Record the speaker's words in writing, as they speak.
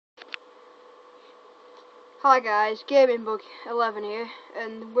Hi guys, Gaming Bug 11 here,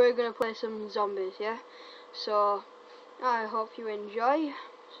 and we're gonna play some zombies, yeah? So, I hope you enjoy.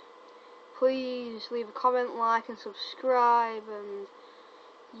 Please leave a comment, like, and subscribe, and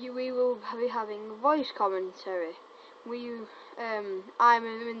we will be having voice commentary. I'm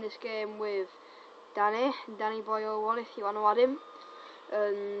in this game with Danny Boy 01 if you want to add him,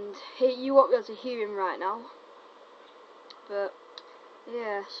 and you won't be able to hear him right now, but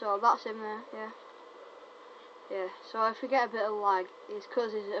yeah, so that's him there, yeah. Yeah, so if we get a bit of lag, it's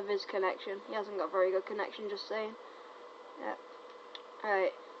because of his connection. He hasn't got very good connection, just saying. Yeah.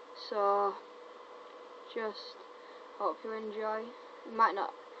 Alright, so just hope you enjoy. It might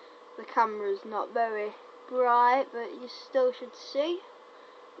not, the camera's not very bright, but you still should see.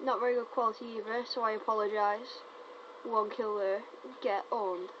 Not very good quality either, so I apologise. One kill there, get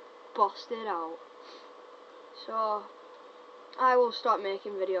owned, busted out. So I will start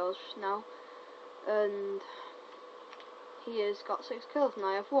making videos now, and he has got 6 kills and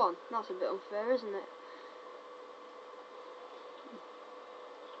I have 1. That's a bit unfair, isn't it?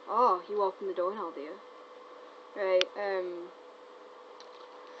 Oh, you opened the door now, do you? Right,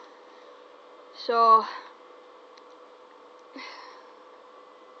 so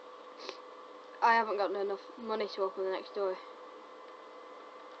I haven't got enough money to open the next door.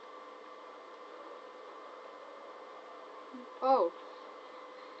 Oh,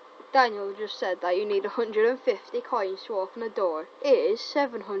 Daniel just said that you need 150 coins to open a door. It is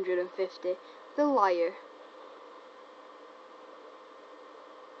 750. The liar.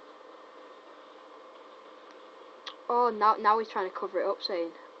 Oh, now he's trying to cover it up,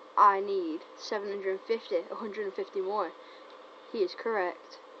 saying I need 750, 150 more. He is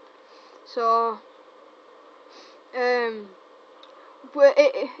correct. So, but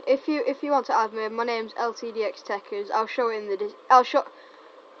if you want to add me, my name's LTDX Techers. I'll show it in the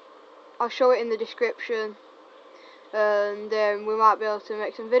I'll show it in the description, and we might be able to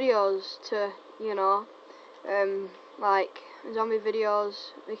make some videos to, you know, like zombie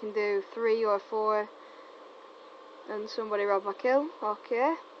videos. We can do 3 or 4. And somebody robbed my kill.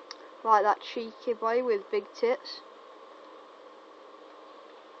 Okay, like that cheeky boy with big tits.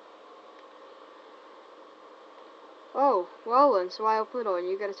 Oh, well then, so I open the door and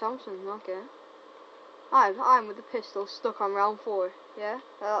you get a Thompson. Okay. I'm with the pistol stuck on round 4. Yeah,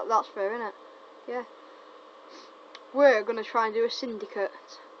 that's fair, innit? Yeah. We're gonna try and do a syndicate.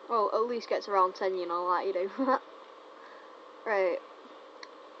 Well, at least get to round 10, you know, like you do. Right.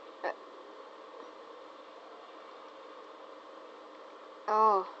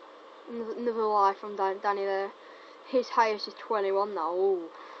 Oh, another lie from Danny there. His highest is 21 now. Ooh.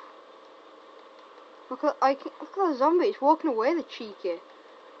 Look at the zombie. It's walking away, the cheeky.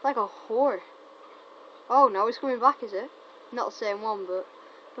 Like a whore. Oh, now he's coming back, is it? Not the same one, but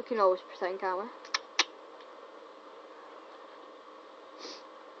we can always pretend, can't we?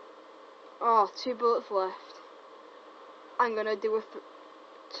 Oh, 2 bullets left. I'm gonna do a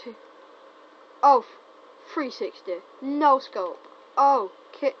 2. Oh, 360. No scope. Oh,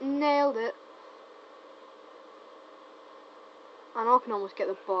 nailed it. And I can almost get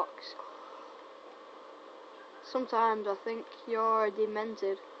the box. Sometimes I think you're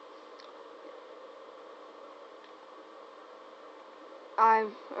demented.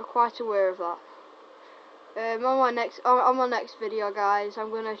 I'm quite aware of that. On my next video, guys, I'm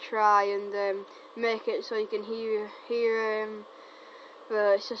gonna try and make it so you can hear him,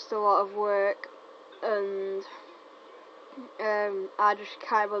 but it's just a lot of work, and I just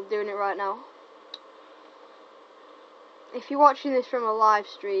can't bother doing it right now. If you're watching this from a live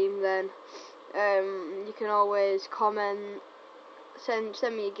stream, then you can always comment, send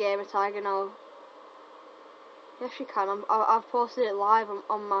me a gamer tag, and I'll. Yes, you can. I've posted it live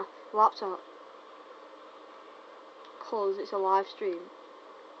on my laptop. Cause it's a live stream,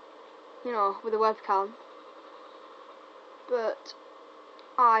 you know, with a webcam. But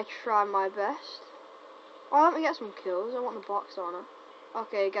I try my best. Oh, let me get some kills. I want the box on it.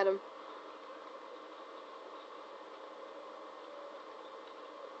 Okay, get him.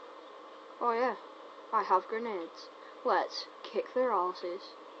 Oh yeah, I have grenades. Let's kick their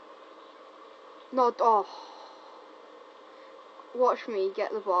asses. No, oh. Watch me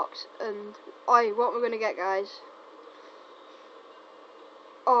get the box, and what we're gonna get, guys.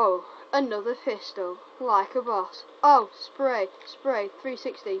 Oh, another pistol, like a boss. Oh, spray,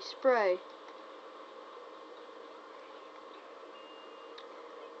 360, spray.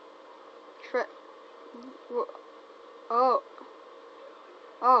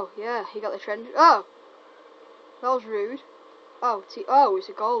 Oh, yeah, he got the trench. Oh, that was rude. Oh, it's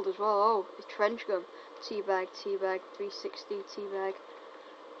a gold as well. Oh, it's trench gun. Teabag, 360, teabag.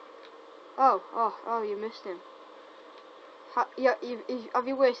 Oh, you missed him. Have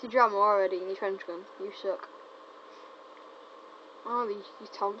you wasted your ammo already in your trench gun? You suck. Oh, you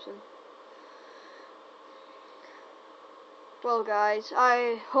Thompson. Well guys,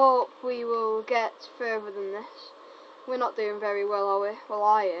 I hope we will get further than this. We're not doing very well, are we? Well,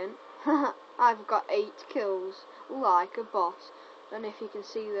 I ain't. I've got 8 kills, like a boss. And if you can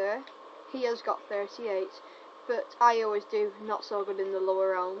see there, he has got 38. But I always do not so good in the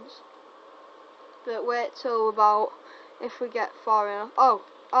lower rounds. But wait till about, if we get far enough.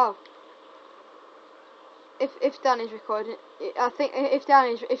 Oh. If Danny's recording, I think if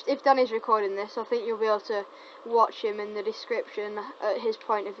Danny's recording this, I think you'll be able to watch him in the description at his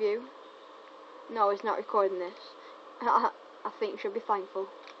point of view. No, he's not recording this. I think you should be thankful.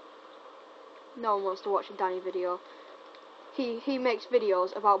 No one wants to watch a Danny video. He makes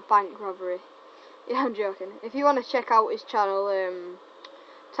videos about bank robbery. Yeah, I'm joking. If you want to check out his channel,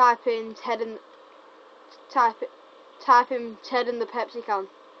 type in Ted and the Pepsi can.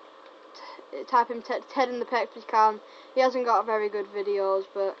 Type in Ted and the Pepsi can. He hasn't got very good videos,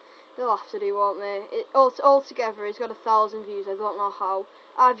 but they'll have to do, won't they? Altogether, he's got 1,000 views. I don't know how.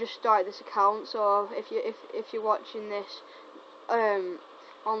 I've just started this account, so if you're watching this on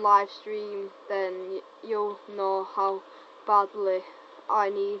live stream, then you'll know how badly I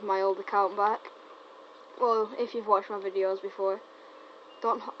need my old account back. Well, if you've watched my videos before,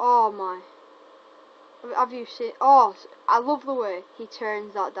 oh my. Have you seen? Oh, I love the way he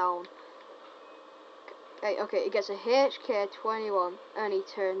turns that down. Okay, he gets a HK21 and he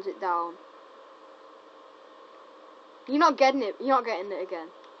turns it down. You're not getting it. You're not getting it again.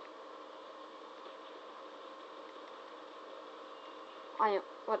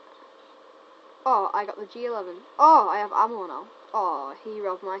 What? Oh, I got the G11. Oh, I have ammo now. Oh, he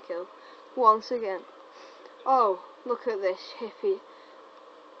robbed my kill once again. Oh, look at this hippie.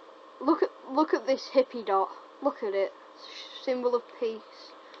 Look at this hippie dot. Look at it. Symbol of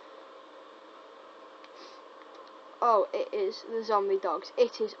peace. Oh, it is the zombie dogs.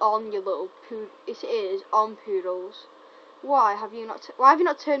 It is on your little it is on poodles. Why have you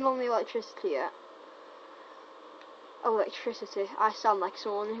not turned on the electricity yet? Electricity. I sound like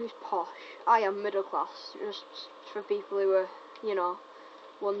someone who's posh. I am middle class. Just for people who are, you know,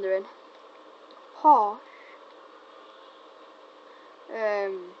 wondering. Posh.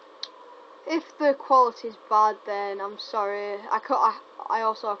 If the quality's bad, then I'm sorry. I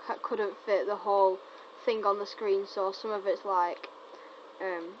also couldn't fit the whole thing on the screen, so some of it's like,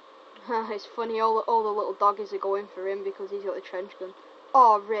 it's funny. All the little doggies are going for him because he's got the trench gun.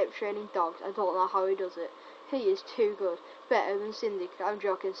 Oh, rape training dogs. I don't know how he does it. He is too good. Better than Syndicate. I'm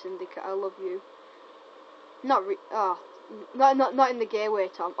joking, Syndicate. I love you. Not in the gay way,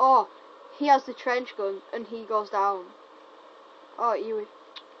 Tom. Oh, he has the trench gun and he goes down. Oh, you would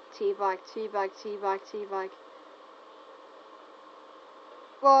teabag.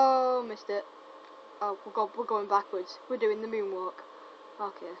 Whoa, missed it. Oh, we're going backwards. We're doing the moonwalk.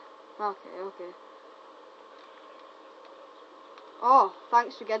 Okay. Oh,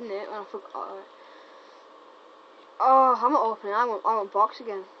 thanks for getting it. I forgot. Oh, I'm not opening. I want box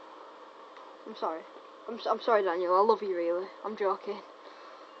again. I'm sorry. I'm sorry, Daniel. I love you, really. I'm joking.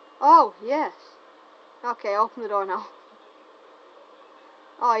 Oh, yes. Okay, open the door now.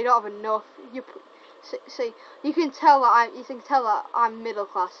 Oh, you don't have enough. See, you can tell that I'm middle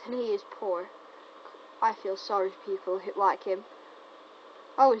class and he is poor. I feel sorry for people who like him.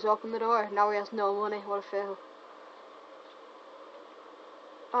 Oh, he's opened the door. Now he has no money. What a fail.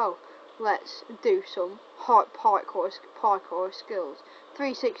 Oh, let's do some parkour skills.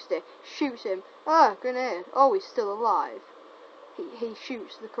 360. Shoots him. Ah, grenade. Oh, he's still alive. He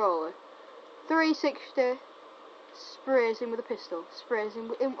shoots the crawler. 360. Sprays him with a pistol. Sprays him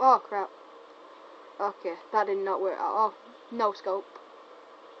with... Oh, crap. Okay, that did not work out. Oh, no scope.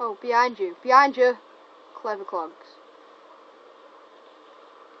 Oh, behind you. Behind you. Clever clogs.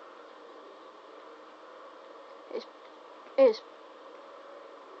 It's...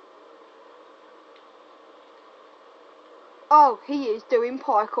 Oh, he is doing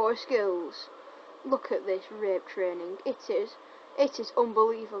parkour skills. Look at this rape training. It is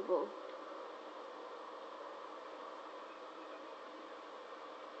unbelievable.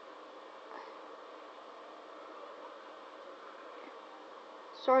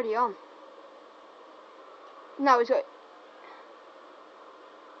 It's already on. Now he's got...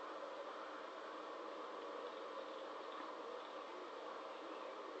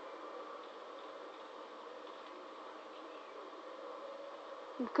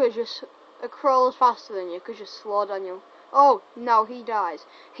 Because a crawler's faster than you, because you're slow, Daniel. Oh, now he dies.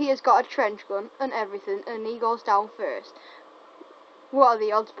 He has got a trench gun and everything, and he goes down first. What are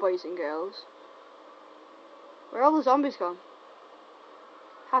the odds, boys and girls? Where are all the zombies gone?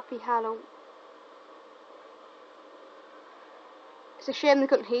 Happy Halloween. It's a shame they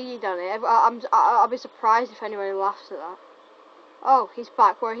couldn't hear you, Danny. I'll be surprised if anyone laughs at that. Oh, he's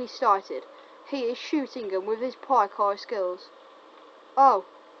back where he started. He is shooting them with his parkour skills. Oh,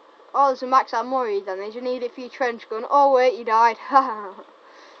 there's a max ammo here, Danny. You need it for your trench gun. Oh wait, you died.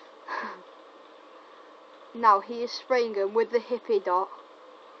 Now he is spraying them with the hippie dot.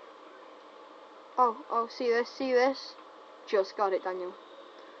 Oh, see this? Just got it, Daniel.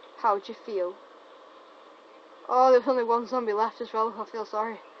 How'd you feel? Oh, there's only one zombie left as well. I feel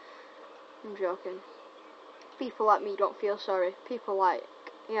sorry. I'm joking. People like me don't feel sorry. People like...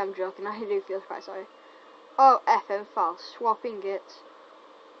 Yeah, I'm joking. I do feel quite sorry. Oh, FM foul. Swapping it.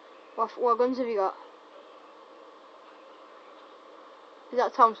 What guns have you got? Is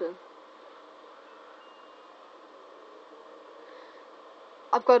that Thompson?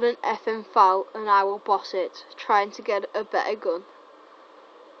 I've got an FM foul and I will boss it, trying to get a better gun.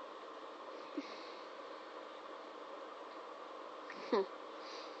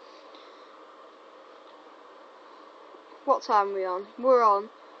 What time are we on? We're on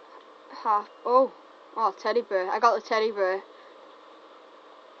half... Oh, teddy bear. I got the teddy bear.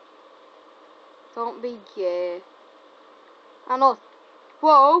 Don't be gay. I know.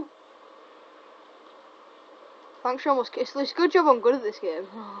 Whoa! Thanks for almost... It's a good job I'm good at this game.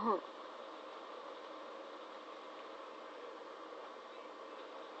 Oh,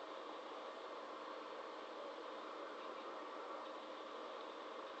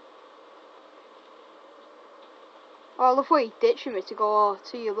 I love where you're ditching me to go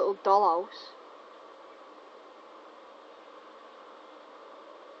to your little dollhouse.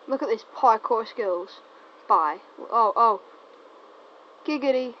 Look at this parkour skills. Bye. Oh.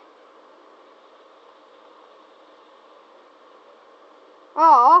 Giggity.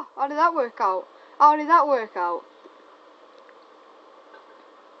 Oh, how did that work out?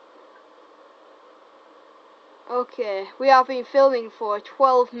 Okay, we have been filming for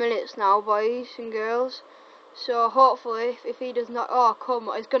 12 minutes now, boys and girls. So hopefully, if he does not... Oh, come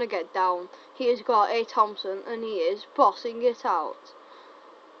on, he's going to get down. He has got a Thompson, and he is bossing it out.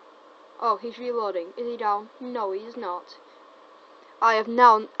 Oh, he's reloading. Is he down? No, he is not. I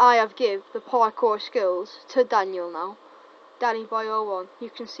have give the parkour skills to Daniel now. Danny Boy 01. You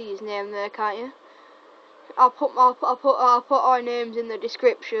can see his name there, can't you? I'll put our names in the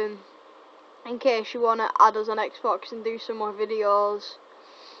description in case you wanna add us on Xbox and do some more videos.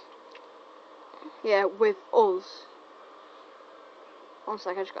 Yeah, with us. One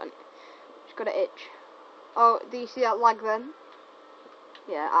sec, I just got an itch. Oh, do you see that lag then?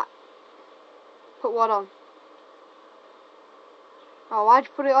 Yeah. Put what on? Oh, why'd you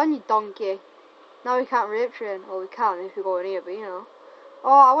put it on, you donkey? Now we can't rape train. Well, we can if we go in here, but you know.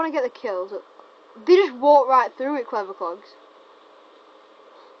 Oh, I want to get the kills. They just walked right through it, clever clogs.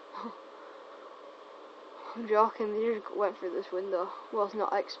 I'm joking, they just went through this window. Was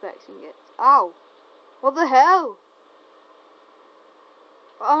not expecting it. Ow! What the hell?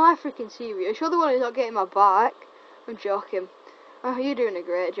 Am I freaking serious? You're the one who's not getting my back. I'm joking. Oh, you're doing a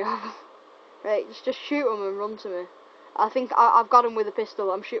great job. Right, just shoot him and run to me. I think I've got him with a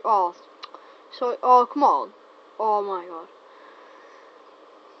pistol. I'm shoot. Oh, come on. Oh my god.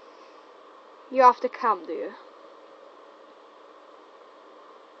 You have to camp, do you?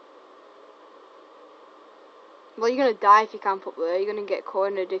 Well, you're gonna die if you camp up there. You're gonna get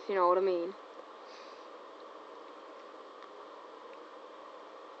cornered, if you know what I mean.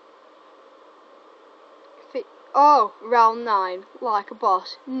 Oh, round 9, like a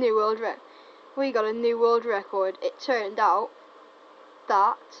boss. New world record. We got a new world record. It turned out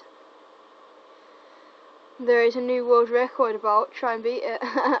that there is a new world record about. Try and beat it.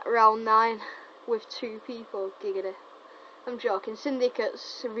 Round 9 with 2 people. Giggity. I'm joking.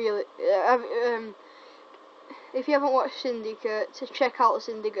 Syndicate's really... if you haven't watched Syndicate, to check out the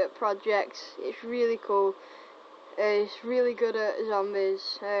Syndicate project. It's really cool. It's really good at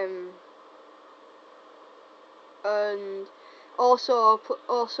zombies. And also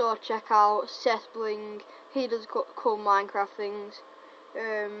check out Seth Bling. He does cool Minecraft things.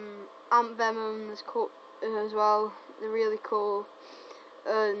 Ant Venom's cool as well. They're really cool.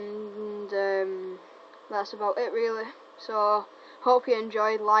 And that's about it really. So hope you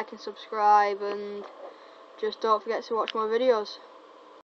enjoyed. Like and subscribe, and just don't forget to watch my videos.